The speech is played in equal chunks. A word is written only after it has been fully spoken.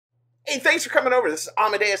Hey, thanks for coming over. This is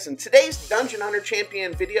Amodeus, and today's Dungeon Hunter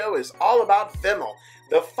Champion video is all about Vimal,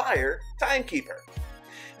 the Fire Timekeeper.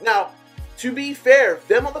 Now, to be fair,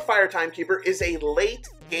 Vimal the Fire Timekeeper is a late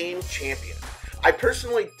game champion. I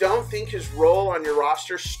personally don't think his role on your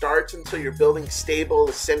roster starts until you're building stable,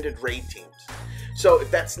 ascended raid teams. So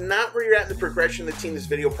if that's not where you're at in the progression of the team, this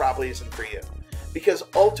video probably isn't for you. Because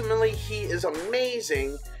ultimately, he is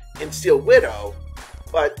amazing in Steel Widow,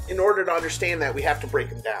 but in order to understand that, we have to break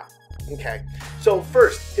him down. Okay, so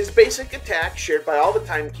first, his basic attack shared by all the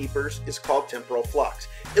timekeepers is called Temporal Flux.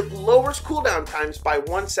 It lowers cooldown times by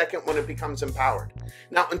 1 second when it becomes empowered.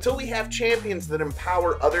 Now, until we have champions that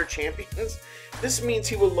empower other champions, this means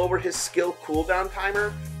he will lower his skill cooldown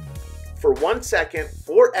timer for 1 second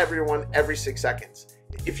for everyone every 6 seconds.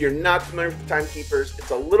 If you're not familiar with the timekeepers,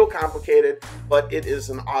 it's a little complicated, but it is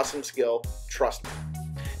an awesome skill, trust me.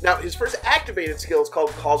 Now, his first activated skill is called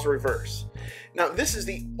Causal Reverse. Now, this is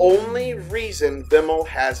the only reason Vimal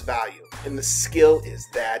has value, and the skill is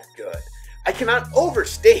that good. I cannot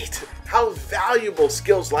overstate how valuable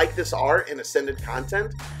skills like this are in Ascended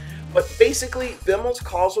content, but basically, Vimal's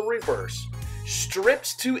Causal Reverse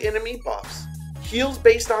strips 2 enemy buffs, heals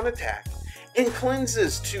based on attack, and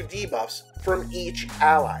cleanses 2 debuffs from each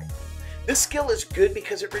ally. This skill is good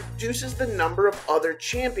because it reduces the number of other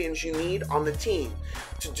champions you need on the team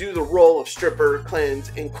to do the role of stripper, cleanse,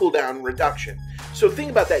 and cooldown reduction. So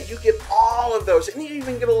think about that. You get all of those, and you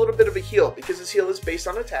even get a little bit of a heal because his heal is based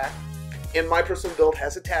on attack, and my personal build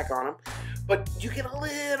has attack on him, but you get a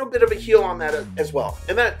little bit of a heal on that as well.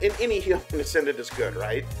 And that in any heal in Ascended is good,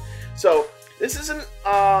 right? So this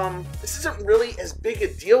isn't really as big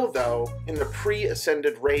a deal though in the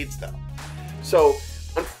pre-Ascended raids though. So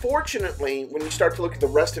unfortunately, when you start to look at the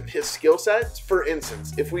rest of his skill sets, for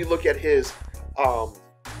instance, if we look at his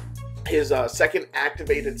second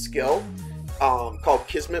activated skill called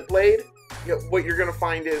Kismet Blade, what you're going to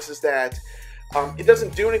find is that it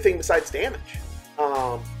doesn't do anything besides damage.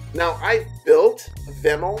 Now, I've built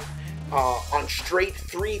Vimal on straight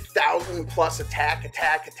 3,000 plus attack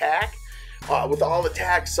with all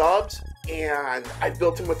attack subs, and I've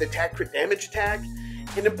built him with attack crit damage attack.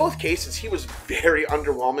 And in both cases, he was very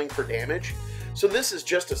underwhelming for damage. So this is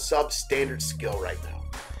just a substandard skill right now.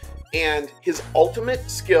 And his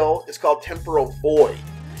ultimate skill is called Temporal Void.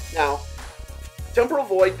 Now, Temporal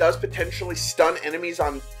Void does potentially stun enemies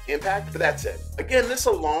on impact, but that's it. Again, this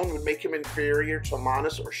alone would make him inferior to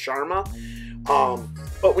Amodeus or Sharma.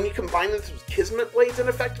 But when you combine this with Kismet Blade's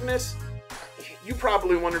ineffectiveness, you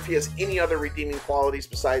probably wonder if he has any other redeeming qualities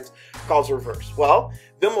besides Causal Reverse. Well,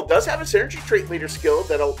 Vimal does have a synergy trait leader skill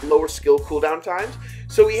that'll lower skill cooldown times,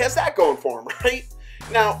 so he has that going for him, right?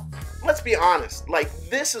 Now, let's be honest, like,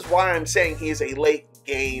 this is why I'm saying he is a late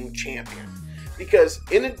game champion. Because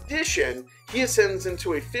in addition, he ascends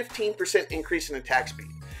into a 15% increase in attack speed,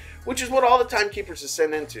 which is what all the timekeepers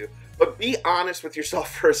ascend into. But be honest with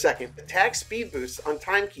yourself for a second. Attack speed boosts on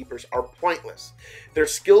timekeepers are pointless. Their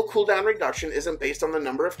skill cooldown reduction isn't based on the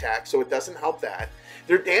number of attacks, so it doesn't help that.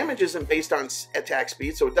 Their damage isn't based on attack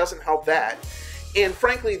speed, so it doesn't help that. And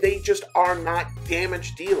frankly, they just are not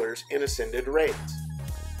damage dealers in Ascended raids.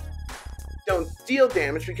 Don't deal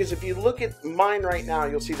damage, because if you look at mine right now,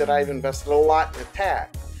 you'll see that I've invested a lot in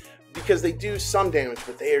attack. Because they do some damage,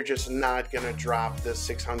 but they are just not going to drop the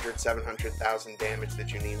 600, 700,000 damage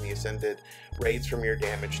that you need in the Ascended raids from your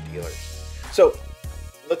damage dealers. So,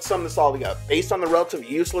 let's sum this all together. Based on the relative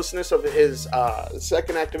uselessness of his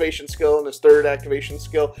second activation skill and his third activation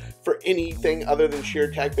skill for anything other than sheer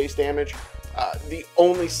attack-based damage, the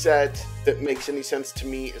only set that makes any sense to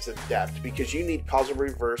me is Adept, because you need Causal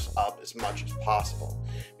Reverse up as much as possible,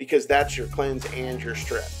 because that's your cleanse and your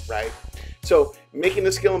strip, right? So making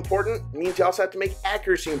the skill important means you also have to make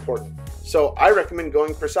accuracy important. So I recommend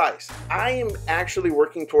going precise. I am actually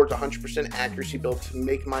working towards 100% accuracy build to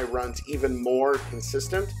make my runs even more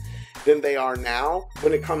consistent than they are now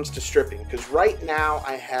when it comes to stripping. Because right now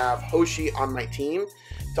I have Hoshi on my team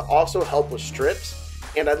to also help with strips.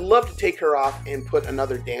 And I'd love to take her off and put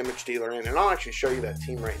another damage dealer in. And I'll actually show you that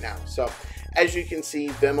team right now. So as you can see,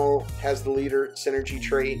 Vimal has the leader synergy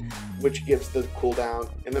trait, which gives the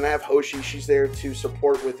cooldown. And then I have Hoshi. She's there to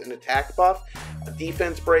support with an attack buff, a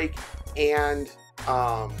defense break, and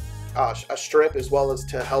a strip, as well as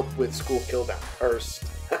to help with skill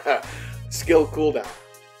cooldown.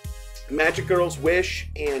 Magic Girl's Wish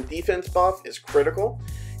and defense buff is critical.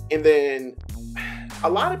 And then a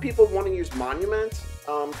lot of people want to use Monument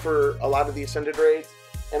for a lot of the Ascended raids.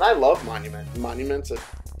 And I love Monument. Monument's a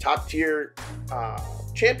top tier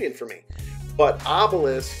champion for me. But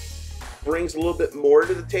Obelisk brings a little bit more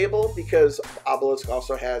to the table because Obelisk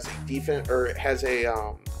also has a defense, or has a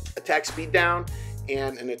attack speed down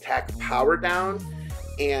and an attack power down.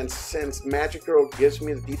 And since Magic Girl gives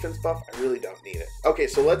me the defense buff, I really don't need it. Okay,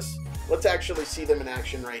 so let's actually see them in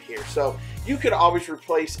action right here. So you could always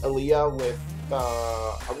replace Aaliyah with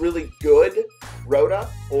a really good Rhoda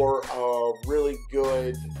or a really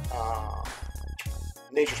good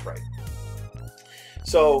Nature Sprite.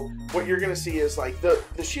 So what you're going to see is like the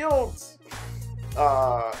shield's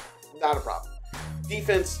not a problem.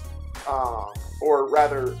 Defense, or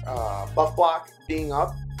rather buff block being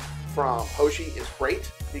up from Hoshi is great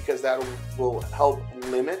because that will help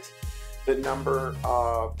limit the number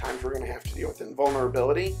of times we're going to have to deal with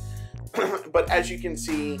invulnerability. But as you can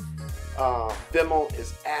see, Vimal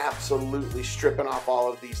is absolutely stripping off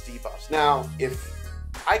all of these debuffs. Now, if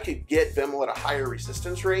I could get Vimal at a higher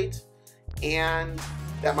resistance rate, and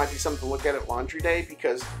that might be something to look at Laundry Day,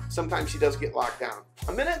 because sometimes he does get locked down.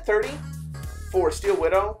 A minute 30 for Steel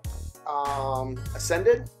Widow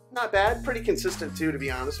Ascended, not bad. Pretty consistent too, to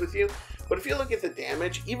be honest with you. But if you look at the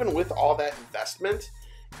damage, even with all that investment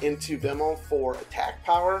into Vimal for attack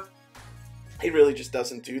power, he really just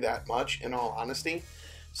doesn't do that much, in all honesty.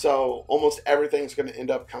 So almost everything's going to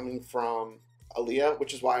end up coming from Aaliyah,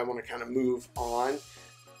 which is why I want to kind of move on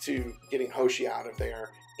to getting Hoshi out of there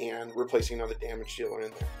and replacing another damage dealer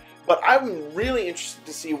in there. But I'm really interested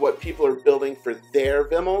to see what people are building for their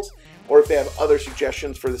Vimals, or if they have other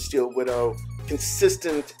suggestions for the Steel Widow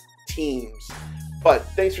consistent teams. But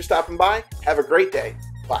thanks for stopping by. Have a great day.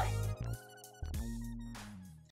 Bye.